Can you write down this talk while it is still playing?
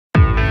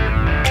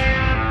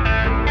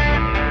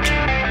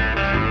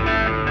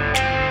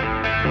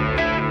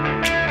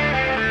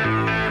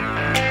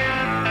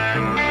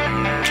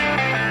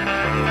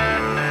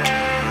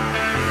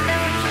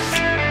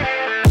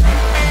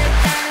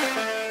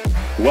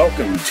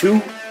welcome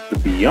to the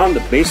Beyond the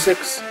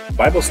Basics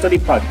Bible Study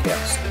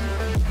Podcast.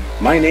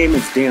 My name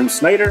is Dan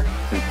Snyder,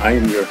 and I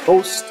am your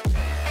host.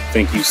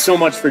 Thank you so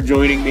much for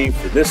joining me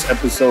for this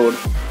episode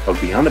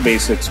of Beyond the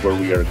Basics, where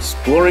we are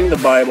exploring the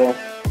Bible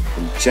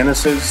from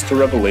Genesis to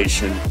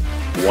Revelation,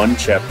 one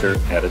chapter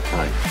at a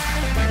time.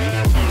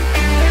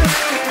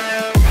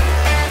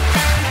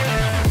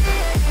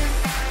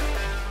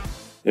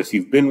 If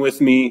you've been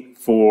with me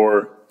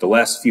for the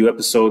last few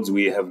episodes,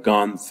 we have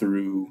gone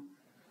through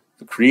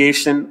the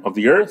creation of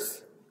the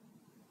earth,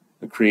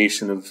 the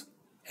creation of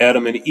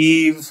Adam and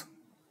Eve,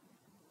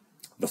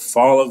 the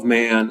fall of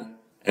man,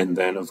 and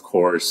then, of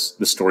course,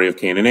 the story of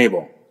Cain and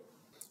Abel.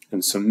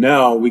 And so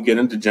now we get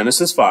into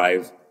Genesis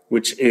 5,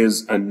 which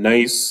is a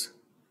nice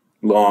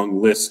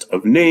long list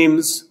of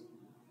names,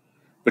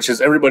 which is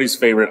everybody's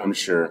favorite, I'm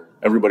sure.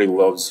 Everybody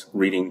loves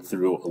reading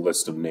through a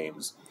list of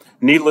names.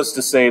 Needless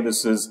to say,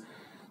 this is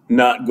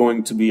not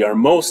going to be our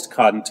most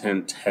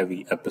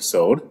content-heavy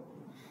episode.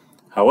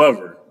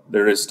 However,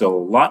 there is still a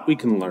lot we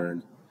can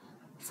learn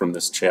from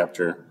this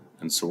chapter,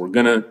 and so we're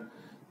going to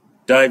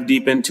dive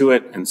deep into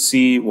it and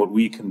see what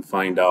we can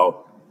find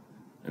out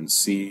and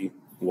see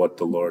what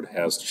the Lord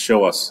has to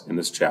show us in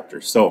this chapter.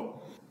 So,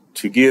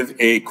 to give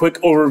a quick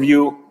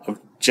overview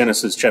of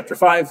Genesis chapter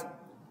 5,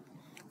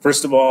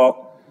 first of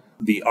all,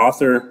 the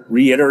author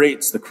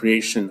reiterates the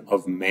creation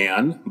of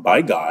man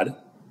by God,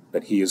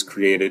 that he is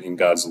created in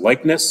God's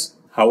likeness.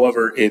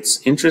 However,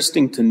 it's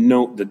interesting to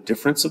note the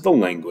difference of the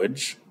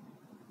language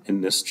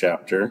in this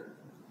chapter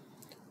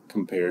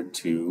compared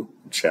to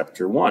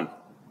chapter 1.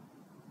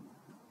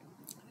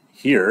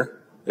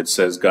 Here, it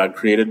says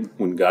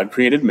when God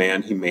created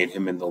man, he made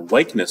him in the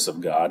likeness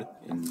of God.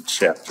 In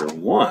chapter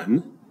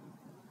 1,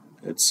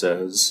 it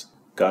says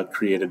God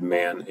created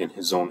man in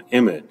his own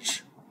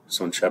image.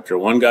 So in chapter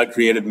 1, God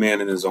created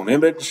man in his own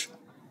image.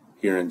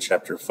 Here in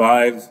chapter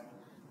 5,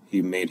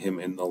 he made him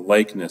in the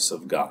likeness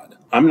of God.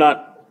 I'm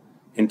not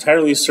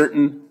entirely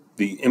certain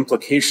the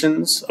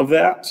implications of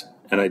that,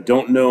 and I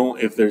don't know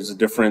if there's a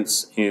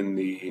difference in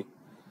the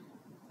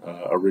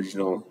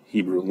original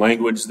Hebrew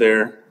language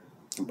there,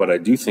 but I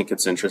do think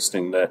it's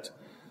interesting that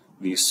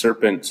the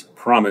serpent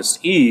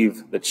promised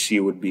Eve that she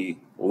would be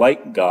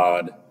like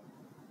God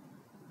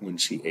when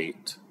she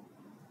ate.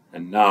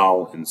 And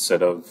now,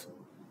 instead of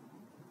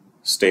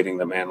stating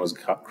that man was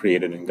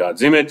created in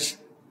God's image,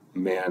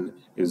 man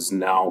is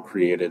now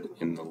created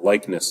in the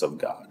likeness of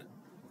God.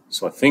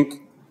 So I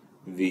think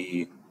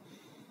the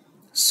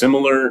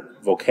similar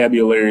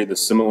vocabulary, the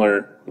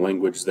similar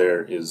language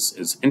there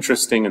is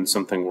interesting and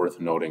something worth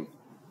noting.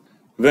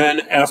 Then,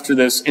 after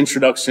this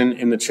introduction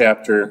in the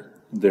chapter,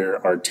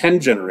 there are 10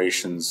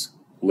 generations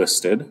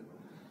listed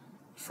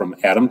from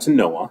Adam to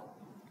Noah,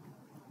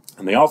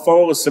 and they all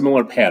follow a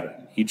similar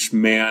pattern. Each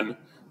man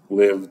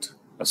lived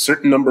a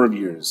certain number of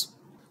years.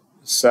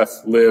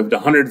 Seth lived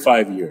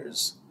 105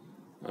 years.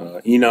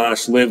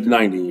 Enoch lived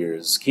 90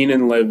 years.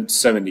 Kenan lived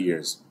 70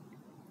 years.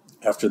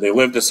 After they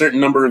lived a certain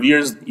number of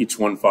years, each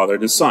one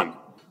fathered a son.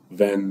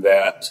 Then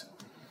that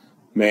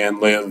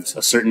man lived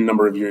a certain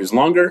number of years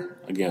longer.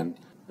 Again,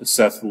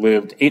 Seth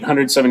lived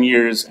 807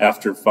 years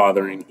after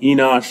fathering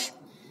Enoch.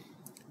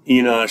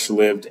 Enoch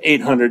lived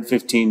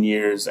 815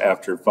 years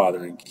after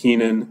fathering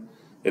Kenan,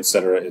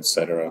 etc.,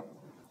 etc.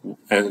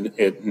 And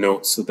it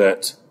notes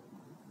that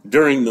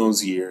during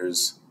those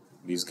years,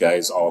 these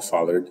guys all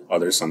fathered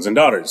other sons and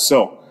daughters.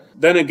 So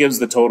then it gives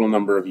the total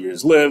number of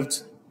years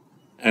lived,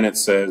 and it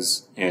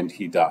says, and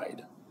he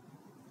died.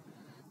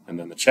 And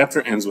then the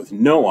chapter ends with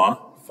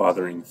Noah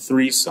fathering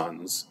 3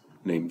 sons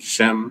named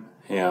Shem,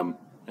 Ham,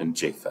 and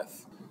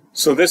Japheth.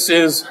 So this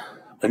is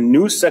a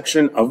new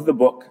section of the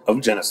book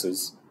of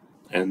Genesis,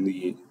 and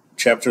the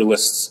chapter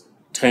lists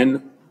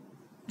 10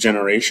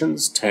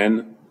 generations,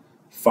 10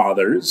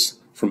 fathers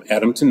from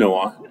Adam to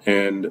Noah,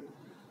 and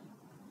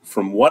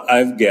from what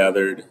I've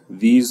gathered,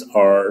 these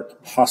are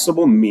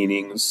possible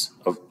meanings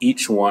of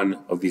each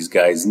one of these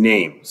guys'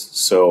 names.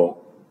 So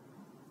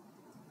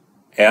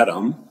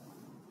Adam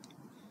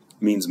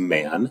means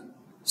man.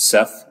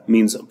 Seth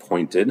means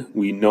appointed.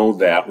 We know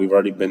that. We've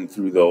already been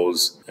through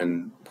those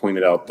and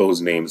pointed out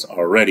those names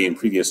already in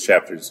previous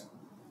chapters.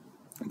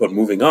 But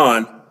moving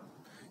on,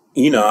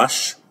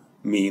 Enosh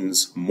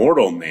means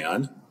mortal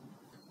man.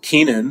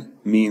 Kenan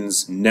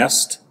means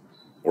nest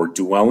or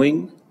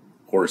dwelling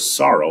or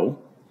sorrow.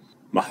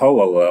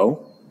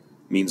 Mahalalel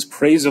means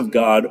praise of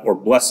God or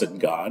blessed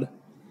God.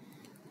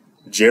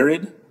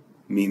 Jared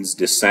means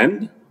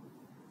descend.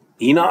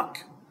 Enoch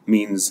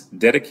means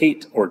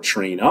dedicate or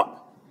train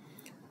up.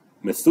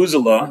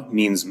 Methuselah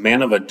means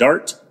man of a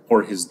dart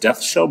or his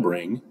death shall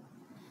bring.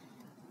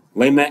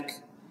 Lamech,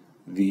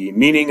 the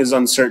meaning is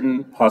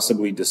uncertain,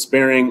 possibly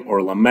despairing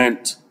or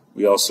lament.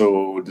 We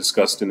also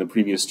discussed in the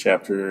previous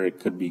chapter it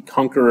could be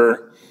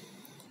conqueror.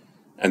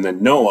 And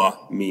then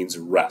Noah means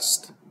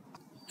rest.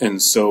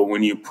 And so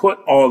when you put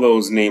all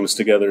those names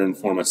together and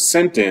form a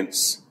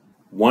sentence,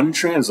 one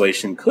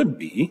translation could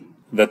be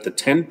that the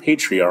 10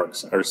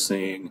 patriarchs are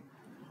saying,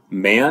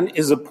 man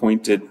is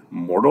appointed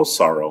mortal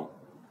sorrow,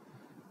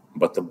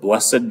 But the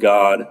blessed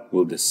God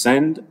will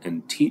descend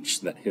and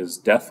teach that his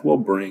death will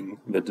bring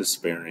the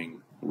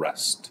despairing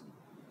rest.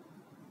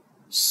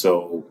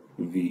 So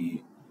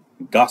the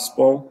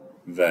gospel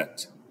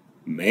that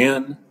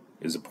man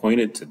is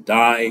appointed to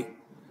die,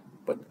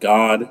 but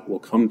God will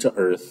come to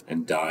earth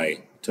and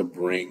die to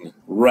bring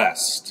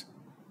rest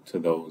to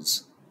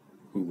those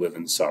who live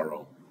in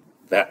sorrow.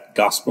 That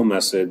gospel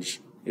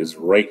message is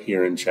right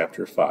here in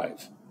chapter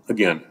 5.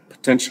 Again,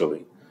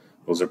 potentially.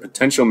 Those are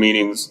potential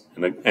meanings,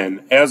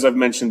 and as I've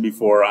mentioned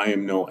before, I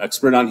am no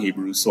expert on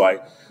Hebrew, so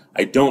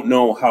I don't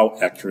know how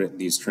accurate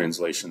these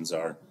translations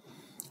are.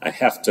 I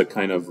have to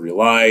kind of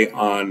rely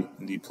on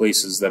the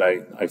places that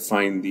I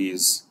find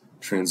these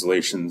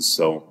translations,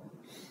 so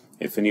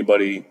if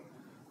anybody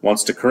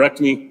wants to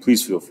correct me,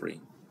 please feel free.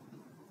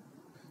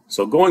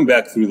 So going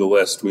back through the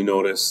list, we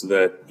notice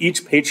that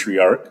each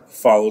patriarch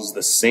follows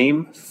the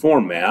same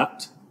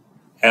format,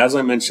 as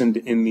I mentioned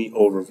in the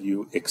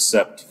overview,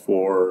 except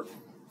for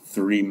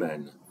 3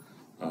 men,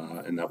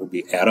 and that would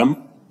be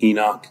Adam,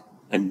 Enoch,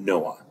 and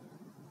Noah.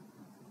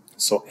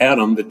 So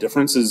Adam, the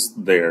differences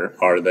there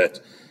are that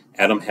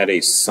Adam had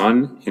a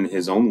son in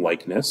his own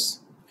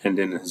likeness and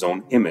in his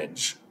own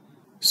image.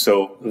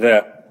 So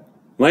that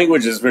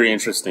language is very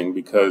interesting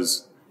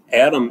because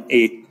Adam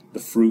ate the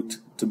fruit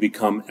to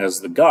become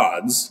as the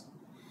gods,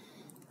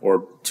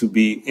 or to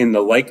be in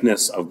the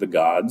likeness of the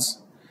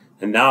gods,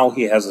 and now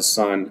he has a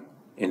son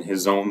in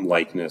his own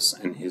likeness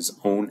and his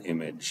own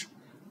image,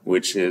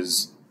 which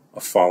is a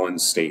fallen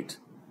state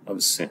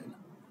of sin.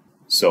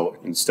 So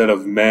instead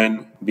of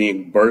men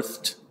being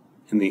birthed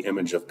in the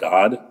image of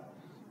God,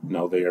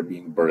 now they are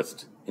being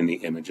birthed in the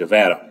image of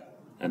Adam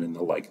and in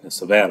the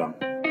likeness of Adam.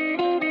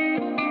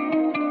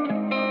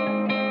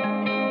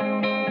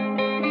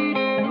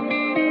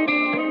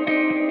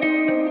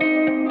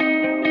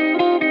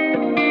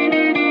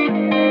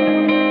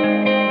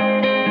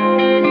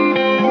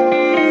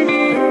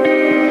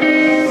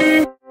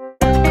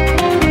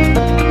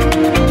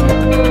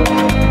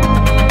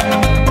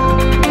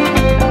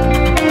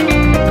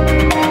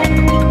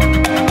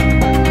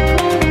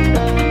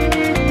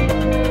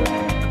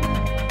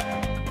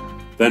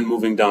 Then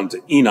moving down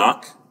to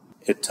Enoch,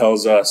 it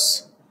tells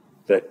us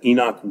that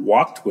Enoch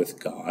walked with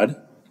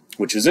God,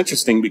 which is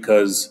interesting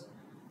because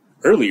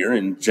earlier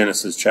in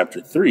Genesis chapter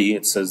 3,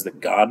 it says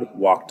that God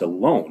walked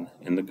alone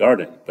in the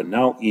garden. But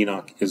now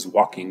Enoch is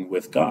walking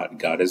with God.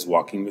 God is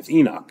walking with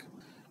Enoch.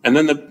 And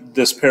then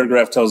this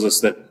paragraph tells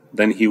us that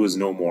then he was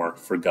no more,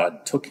 for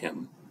God took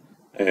him.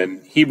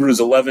 And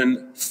Hebrews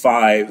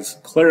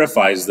 11:5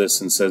 clarifies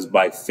this and says,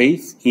 by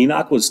faith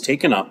Enoch was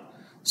taken up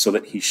so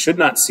that he should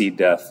not see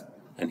death,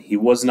 and he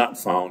was not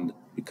found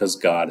because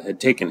God had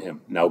taken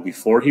him. Now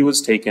before he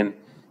was taken,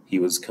 he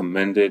was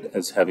commended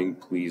as having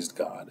pleased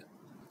God.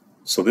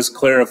 So this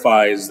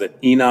clarifies that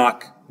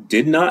Enoch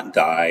did not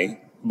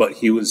die, but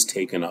he was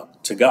taken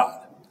up to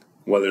God.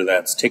 Whether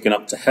that's taken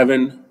up to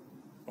heaven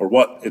or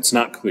what, it's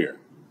not clear.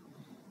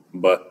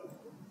 But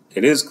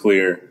it is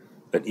clear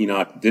that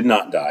Enoch did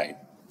not die.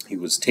 He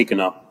was taken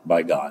up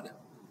by God.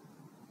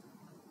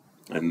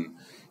 And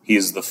he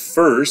is the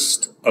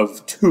first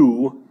of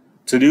 2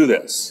 to do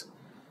this.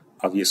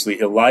 Obviously,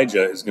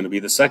 Elijah is going to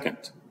be the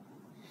second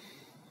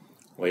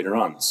later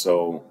on.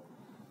 So,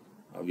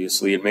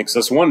 obviously, it makes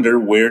us wonder,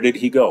 where did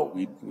he go?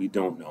 We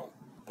don't know.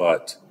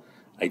 But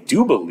I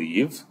do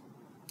believe,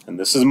 and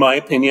this is my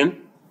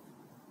opinion,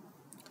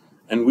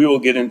 and we will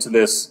get into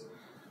this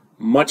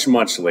much,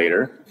 much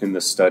later in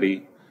the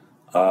study.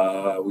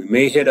 We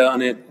may hit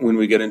on it when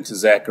we get into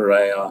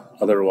Zechariah.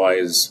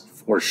 Otherwise,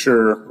 for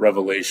sure,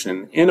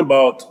 Revelation in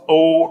about,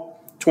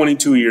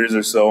 22 years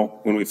or so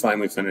when we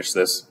finally finish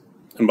this.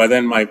 And by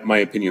then, my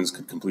opinions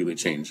could completely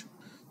change.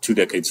 2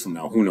 decades from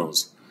now, who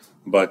knows?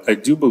 But I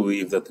do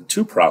believe that the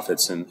 2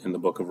 prophets in the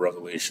book of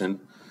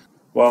Revelation,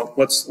 well,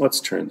 let's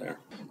turn there.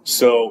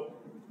 So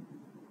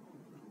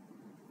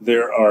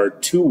there are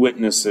 2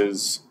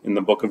 witnesses in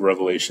the book of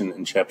Revelation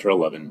in chapter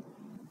 11.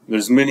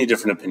 There's many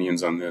different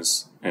opinions on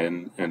this,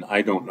 and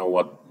I don't know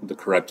what the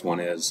correct one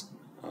is.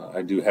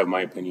 I do have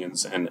my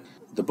opinions. And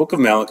the book of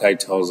Malachi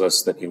tells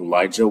us that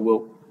Elijah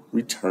will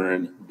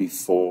return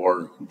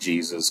before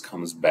Jesus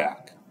comes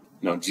back.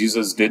 Now,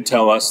 Jesus did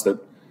tell us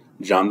that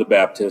John the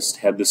Baptist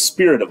had the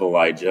spirit of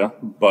Elijah,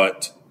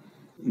 but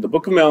the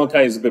book of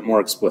Malachi is a bit more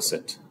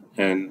explicit,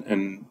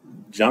 and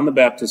John the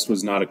Baptist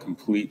was not a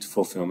complete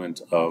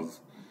fulfillment of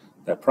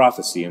that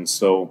prophecy. And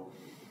so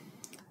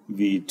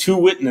the 2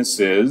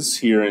 witnesses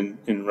here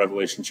in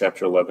Revelation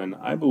chapter 11,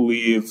 I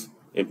believe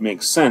it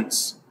makes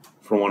sense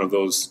for one of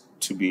those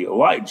to be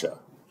Elijah.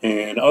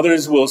 And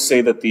others will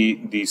say that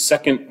the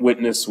second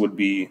witness would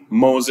be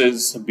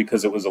Moses,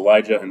 because it was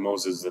Elijah and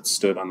Moses that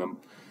stood on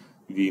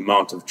the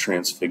Mount of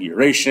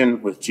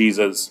Transfiguration with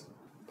Jesus.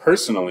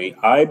 Personally,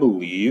 I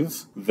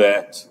believe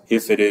that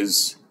if it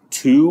is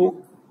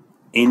 2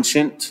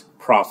 ancient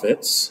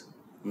prophets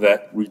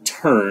that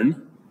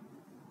return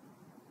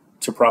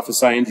to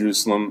prophesy in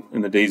Jerusalem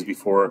in the days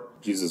before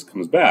Jesus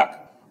comes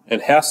back,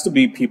 It has to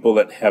be people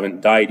that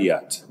haven't died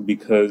yet,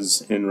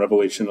 because in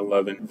Revelation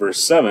 11,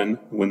 verse 7,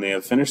 when they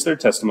have finished their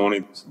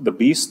testimony, the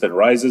beast that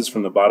rises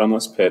from the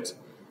bottomless pit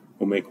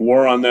will make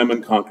war on them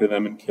and conquer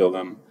them and kill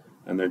them,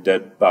 and their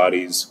dead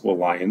bodies will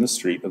lie in the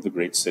street of the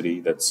great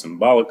city that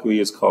symbolically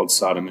is called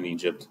Sodom and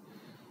Egypt,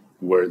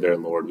 where their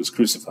Lord was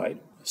crucified.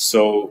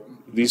 So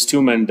these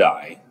two men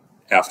die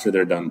after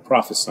they're done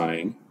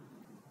prophesying,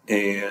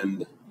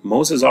 and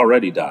Moses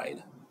already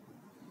died.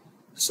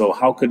 So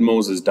how could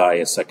Moses die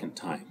a second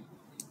time?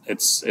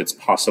 It's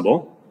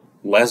possible.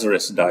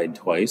 Lazarus died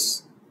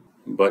twice,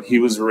 but he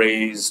was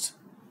raised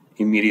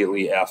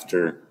immediately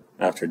after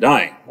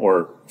dying,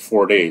 or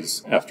 4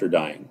 days after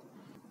dying.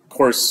 Of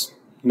course,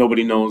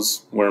 nobody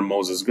knows where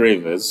Moses'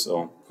 grave is,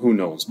 so who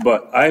knows?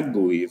 But I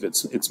believe,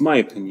 it's my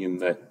opinion,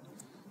 that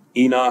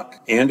Enoch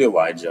and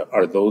Elijah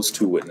are those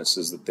two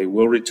witnesses, that they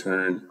will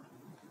return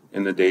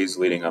in the days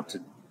leading up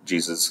to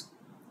Jesus'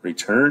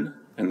 return,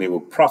 and they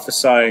will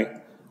prophesy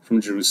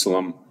from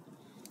Jerusalem,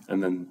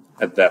 and then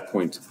at that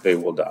point they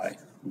will die.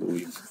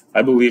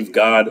 I believe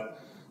God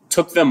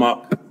took them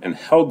up and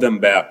held them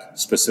back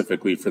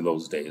specifically for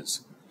those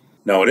days.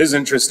 Now, it is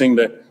interesting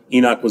that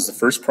Enoch was the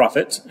first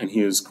prophet, and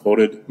he is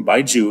quoted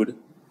by Jude.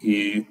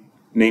 He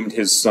named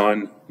his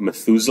son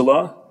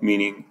Methuselah,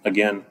 meaning,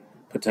 again,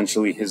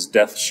 potentially his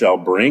death shall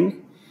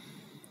bring.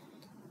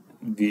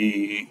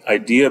 The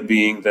idea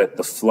being that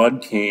the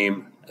flood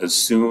came as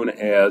soon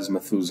as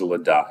Methuselah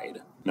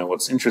died. Now,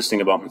 what's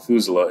interesting about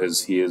Methuselah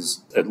is he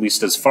is, at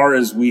least as far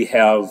as we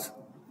have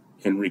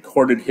in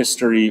recorded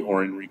history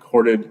or in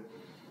recorded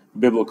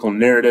biblical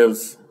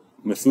narrative,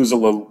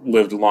 Methuselah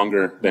lived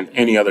longer than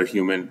any other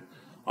human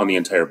on the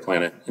entire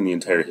planet in the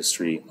entire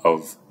history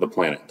of the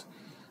planet.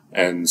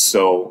 And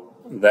so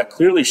that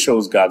clearly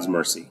shows God's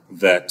mercy,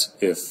 that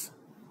if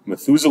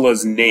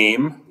Methuselah's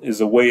name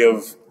is a way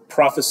of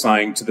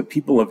prophesying to the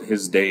people of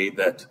his day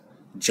that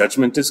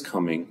judgment is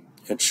coming,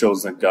 it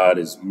shows that God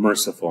is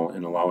merciful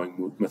in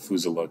allowing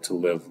Methuselah to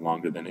live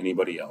longer than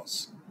anybody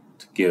else,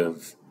 to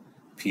give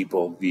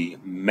people the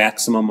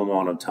maximum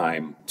amount of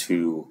time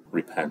to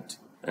repent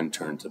and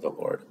turn to the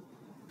Lord.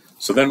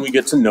 So then we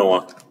get to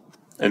Noah,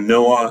 and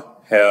Noah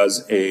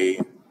has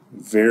a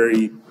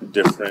very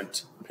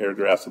different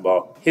paragraph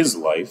about his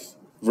life.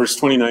 Verse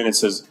 29, it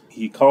says,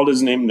 "He called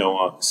his name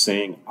Noah,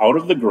 saying, out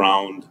of the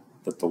ground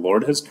that the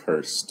Lord has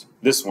cursed,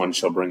 this one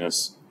shall bring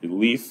us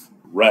relief,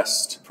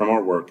 rest from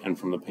our work and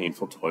from the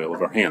painful toil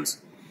of our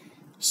hands."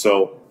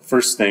 So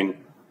first thing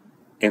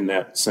in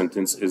that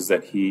sentence is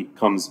that he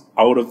comes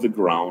out of the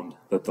ground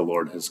that the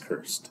Lord has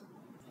cursed.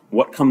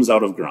 What comes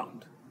out of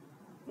ground?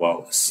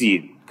 Well, a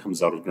seed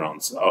comes out of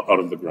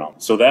the ground.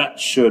 So that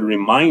should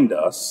remind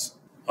us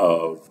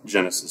of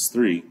Genesis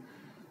 3,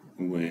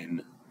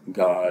 when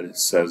God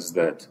says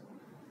that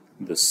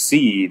the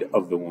seed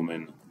of the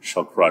woman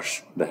shall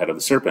crush the head of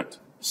the serpent.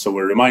 So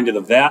we're reminded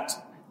of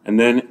that, and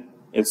then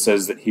it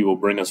says that he will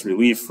bring us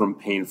relief from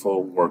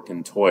painful work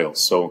and toil.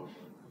 So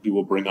he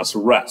will bring us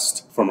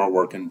rest from our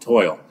work and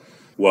toil.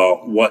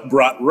 Well, what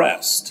brought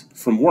rest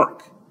from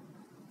work?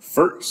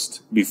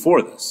 First,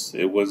 before this,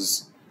 it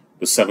was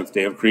the seventh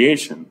day of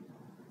creation.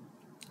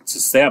 It's a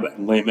Sabbath.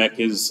 Lamech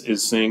is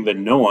saying that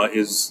Noah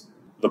is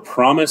the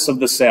promise of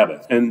the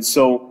Sabbath. And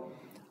so,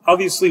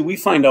 obviously, we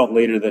find out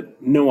later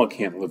that Noah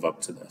can't live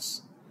up to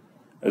this.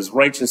 As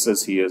righteous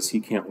as he is, he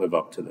can't live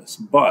up to this.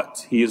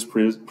 But he is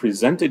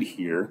presented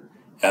here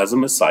as a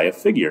Messiah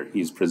figure.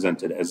 He's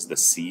presented as the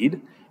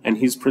seed, and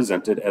he's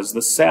presented as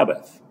the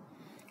Sabbath.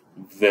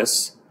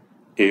 This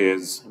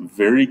is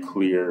very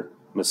clear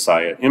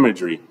Messiah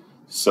imagery,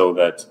 so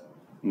that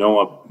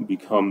Noah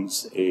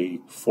becomes a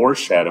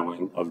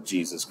foreshadowing of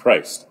Jesus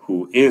Christ,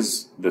 who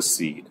is the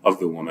seed of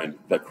the woman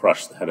that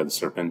crushed the head of the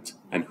serpent,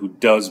 and who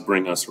does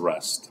bring us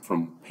rest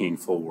from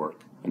painful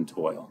work and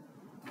toil.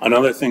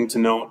 Another thing to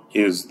note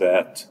is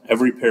that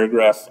every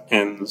paragraph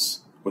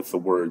ends with the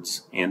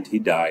words, "and he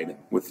died,"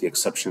 with the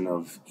exception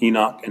of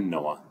Enoch and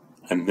Noah.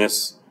 And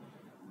this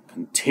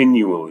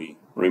continually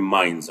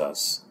reminds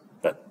us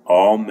that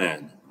all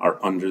men are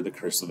under the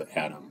curse of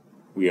Adam.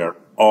 We are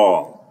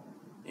all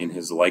in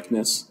his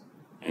likeness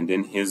and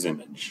in his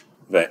image.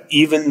 That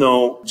even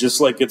though,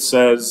 just like it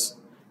says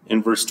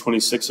in verse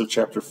 26 of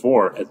chapter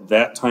 4, at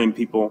that time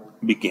people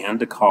began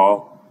to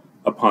call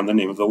upon the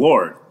name of the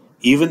Lord.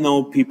 Even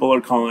though people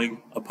are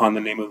calling upon the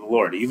name of the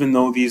Lord, even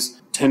though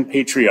these 10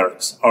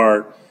 patriarchs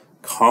are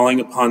calling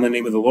upon the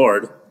name of the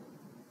Lord,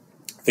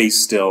 they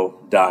still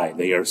die.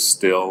 They are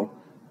still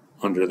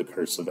under the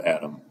curse of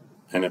Adam.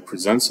 And it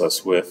presents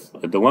us with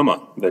a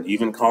dilemma, that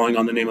even calling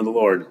on the name of the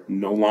Lord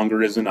no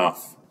longer is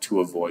enough to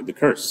avoid the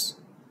curse.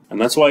 And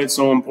that's why it's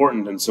so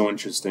important and so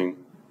interesting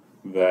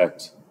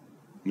that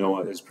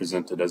Noah is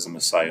presented as a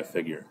Messiah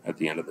figure at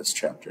the end of this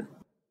chapter.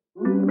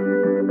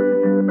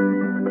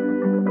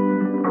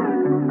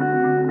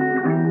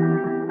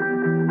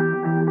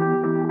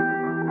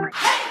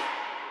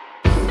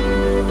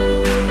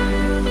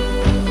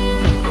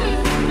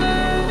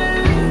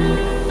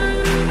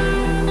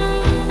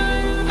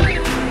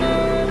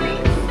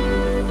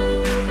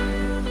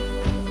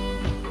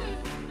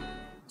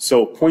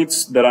 So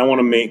points that I want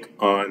to make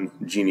on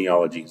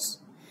genealogies.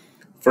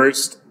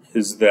 First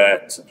is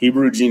that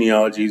Hebrew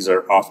genealogies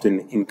are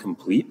often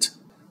incomplete.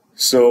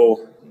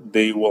 So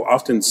they will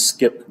often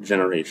skip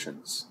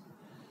generations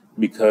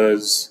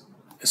because,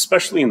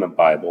 especially in the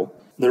Bible,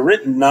 they're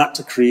written not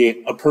to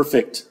create a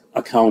perfect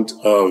account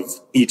of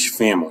each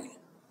family.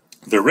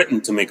 They're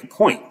written to make a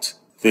point.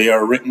 They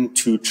are written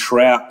to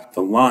trap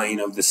the line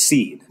of the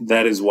seed.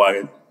 That is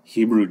why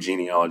Hebrew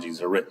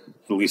genealogies are written,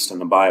 at least in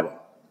the Bible.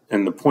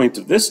 And the point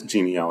of this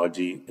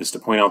genealogy is to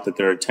point out that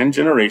there are 10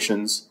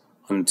 generations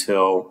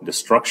until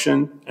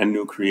destruction and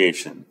new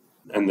creation.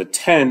 And the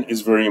 10 is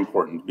very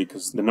important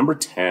because the number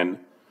 10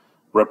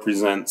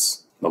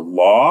 represents the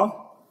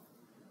law.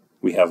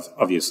 We have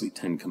obviously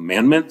 10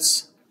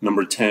 commandments.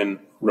 Number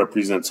 10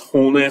 represents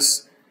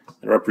wholeness.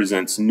 It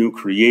represents new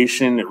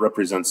creation. It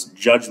represents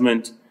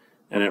judgment,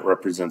 and it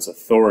represents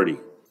authority.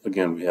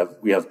 Again,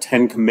 we have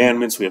 10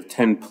 commandments. We have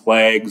 10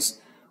 plagues.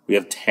 We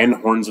have 10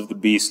 horns of the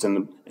beast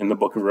in the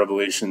book of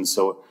Revelation.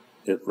 So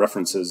it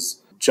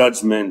references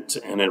judgment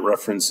and it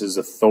references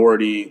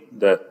authority.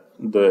 That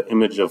the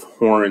image of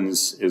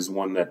horns is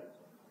one that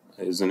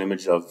is an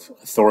image of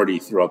authority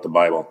throughout the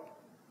Bible.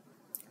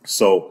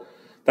 So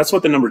that's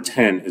what the number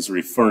 10 is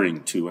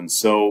referring to. And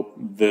so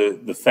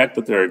the fact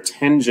that there are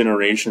 10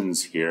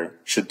 generations here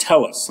should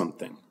tell us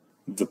something.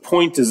 The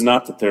point is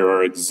not that there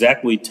are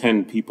exactly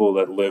 10 people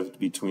that lived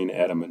between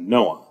Adam and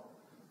Noah.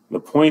 The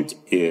point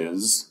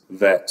is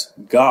that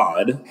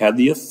God had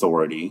the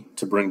authority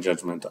to bring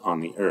judgment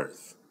on the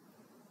earth.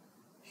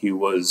 He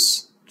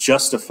was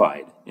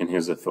justified in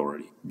his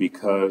authority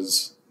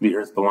because the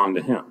earth belonged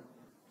to him.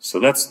 So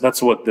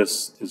that's what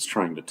this is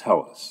trying to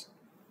tell us.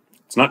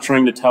 It's not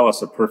trying to tell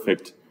us a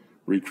perfect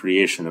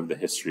recreation of the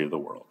history of the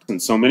world.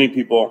 And so many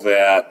people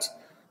that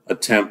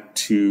attempt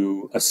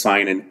to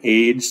assign an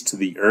age to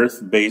the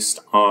earth based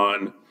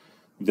on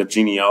the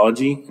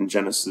genealogy in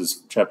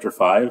Genesis chapter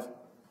 5,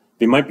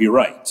 they might be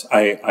right.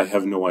 I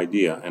have no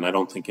idea, and I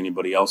don't think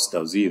anybody else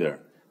does either.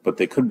 But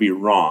they could be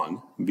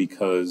wrong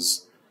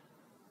because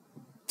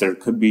there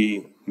could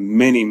be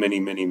many,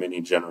 many, many,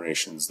 many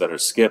generations that are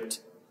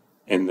skipped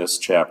in this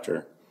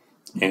chapter,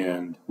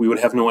 and we would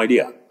have no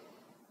idea.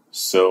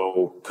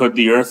 So could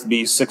the earth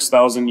be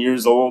 6,000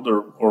 years old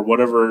or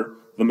whatever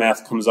the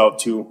math comes out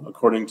to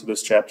according to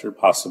this chapter?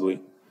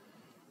 Possibly.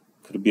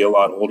 Could it be a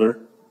lot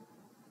older?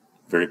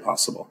 Very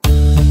possible.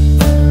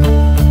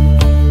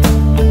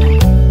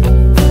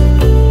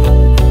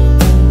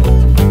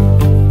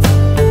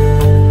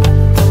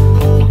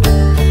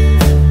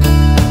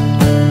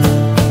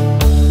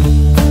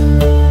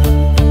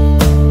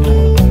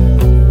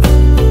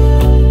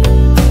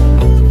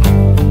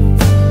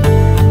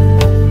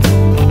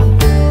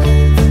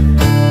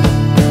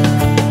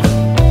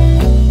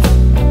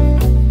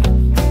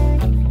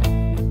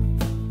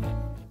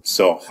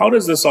 So how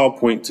does this all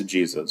point to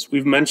Jesus?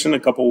 We've mentioned a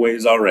couple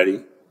ways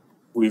already.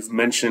 We've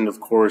mentioned, of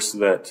course,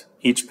 that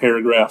each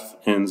paragraph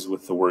ends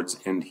with the words,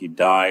 "and he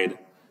died,"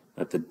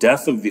 that the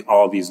death of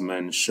all these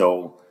men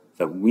show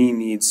that we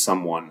need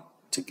someone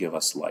to give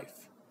us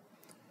life.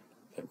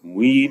 That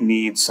we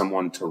need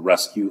someone to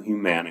rescue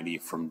humanity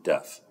from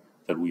death,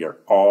 that we are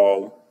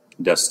all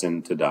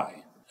destined to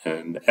die.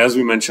 And as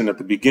we mentioned at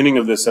the beginning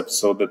of this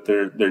episode, that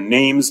their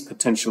names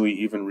potentially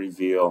even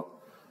reveal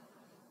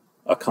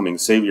a coming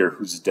Savior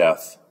whose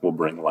death will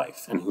bring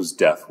life and whose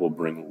death will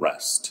bring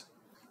rest.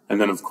 And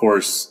then, of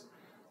course,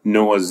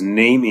 Noah's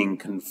naming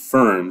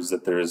confirms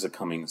that there is a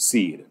coming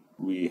seed.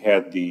 We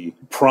had the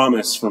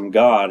promise from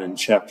God in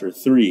chapter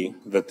 3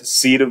 that the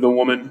seed of the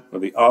woman, or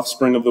the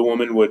offspring of the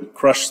woman, would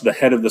crush the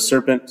head of the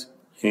serpent.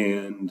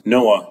 And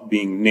Noah,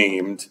 being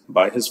named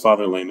by his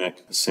father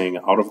Lamech, saying,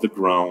 "Out of the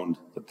ground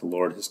that the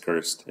Lord has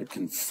cursed," it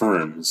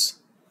confirms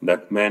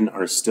that men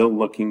are still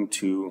looking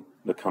to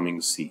the coming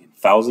seed.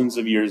 Thousands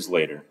of years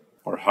later,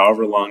 or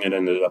however long it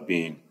ended up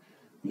being,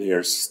 they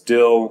are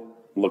still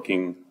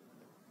looking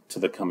to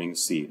the coming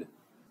seed.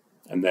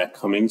 And that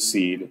coming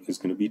seed is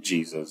going to be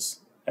Jesus,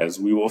 as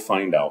we will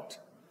find out,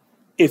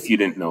 if you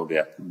didn't know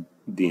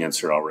the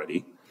answer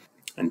already.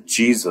 And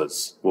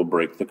Jesus will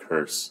break the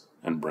curse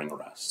and bring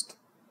rest.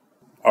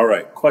 All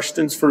right,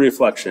 questions for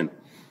reflection.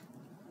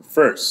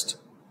 First,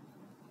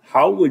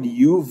 how would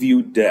you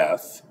view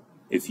death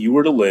if you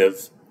were to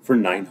live for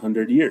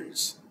 900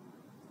 years?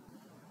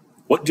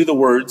 What do the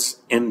words,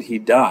 "and he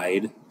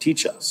died,"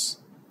 teach us?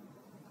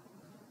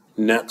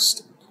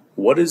 Next,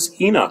 what does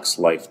Enoch's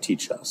life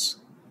teach us?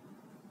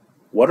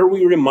 What are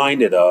we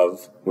reminded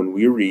of when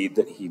we read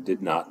that he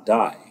did not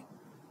die?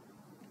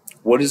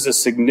 What is the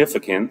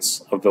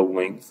significance of the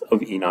length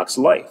of Enoch's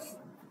life?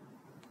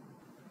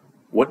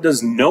 What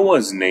does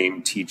Noah's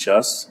name teach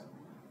us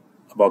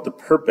about the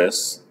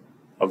purpose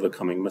of the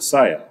coming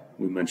Messiah?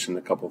 We mentioned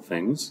a couple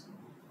things.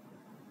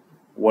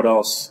 What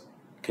else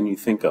can you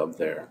think of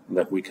there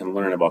that we can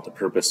learn about the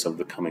purpose of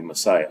the coming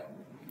Messiah?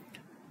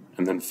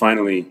 And then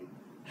finally,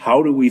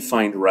 how do we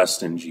find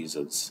rest in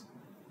Jesus?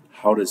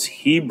 How does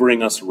he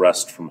bring us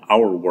rest from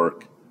our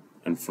work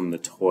and from the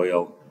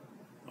toil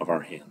of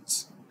our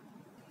hands?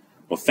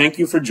 Well, thank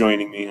you for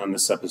joining me on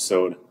this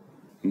episode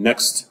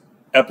Next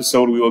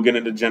episode, we will get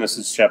into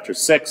Genesis chapter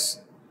 6.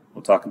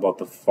 We'll talk about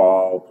the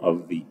fall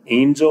of the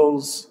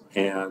angels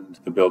and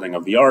the building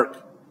of the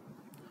ark.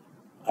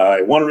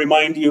 I want to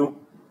remind you,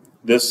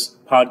 this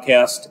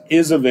podcast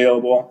is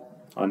available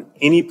on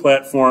any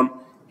platform,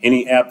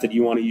 any app that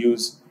you want to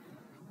use.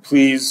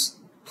 Please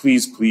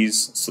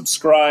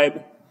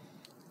subscribe,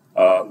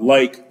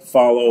 like,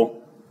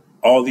 follow,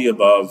 all the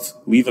above.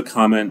 Leave a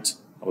comment.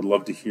 I would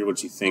love to hear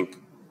what you think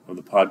of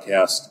the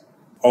podcast.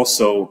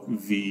 Also,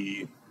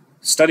 the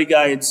study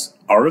guides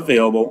are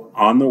available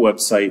on the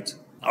website.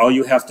 All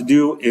you have to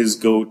do is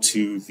go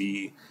to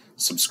the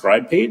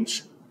subscribe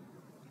page,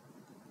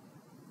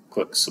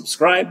 click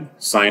subscribe,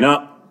 sign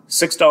up,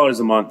 $6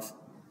 a month,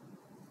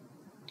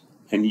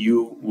 and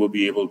you will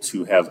be able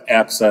to have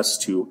access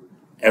to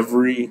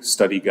every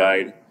study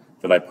guide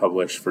that I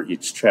publish for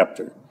each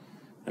chapter.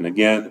 And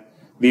again,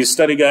 these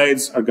study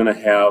guides are going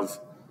to have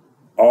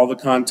all the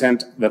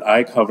content that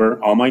I cover,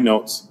 all my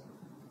notes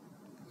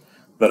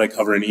that I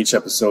cover in each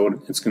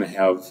episode. It's going to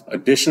have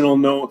additional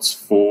notes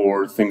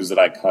for things that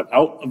I cut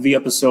out of the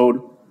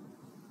episode.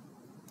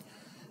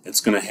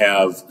 It's going to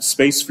have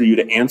space for you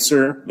to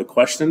answer the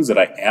questions that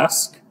I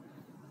ask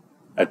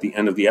at the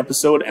end of the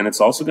episode, and it's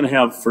also going to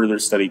have further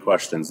study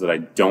questions that I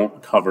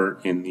don't cover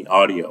in the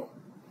audio.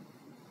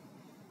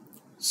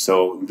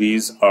 So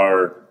these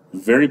are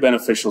very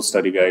beneficial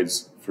study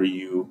guides for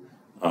you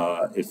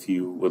if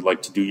you would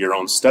like to do your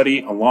own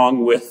study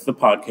along with the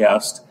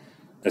podcast.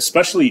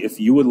 Especially if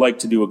you would like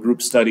to do a group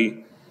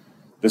study,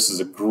 this is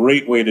a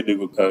great way to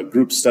do a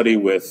group study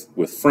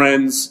with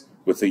friends,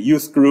 with a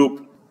youth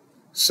group.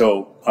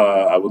 So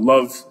I would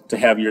love to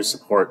have your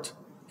support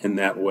in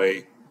that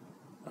way.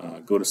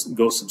 Go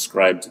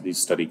subscribe to these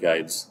study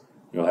guides.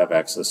 You'll have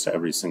access to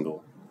every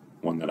single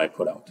one that I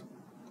put out.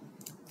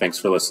 Thanks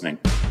for listening.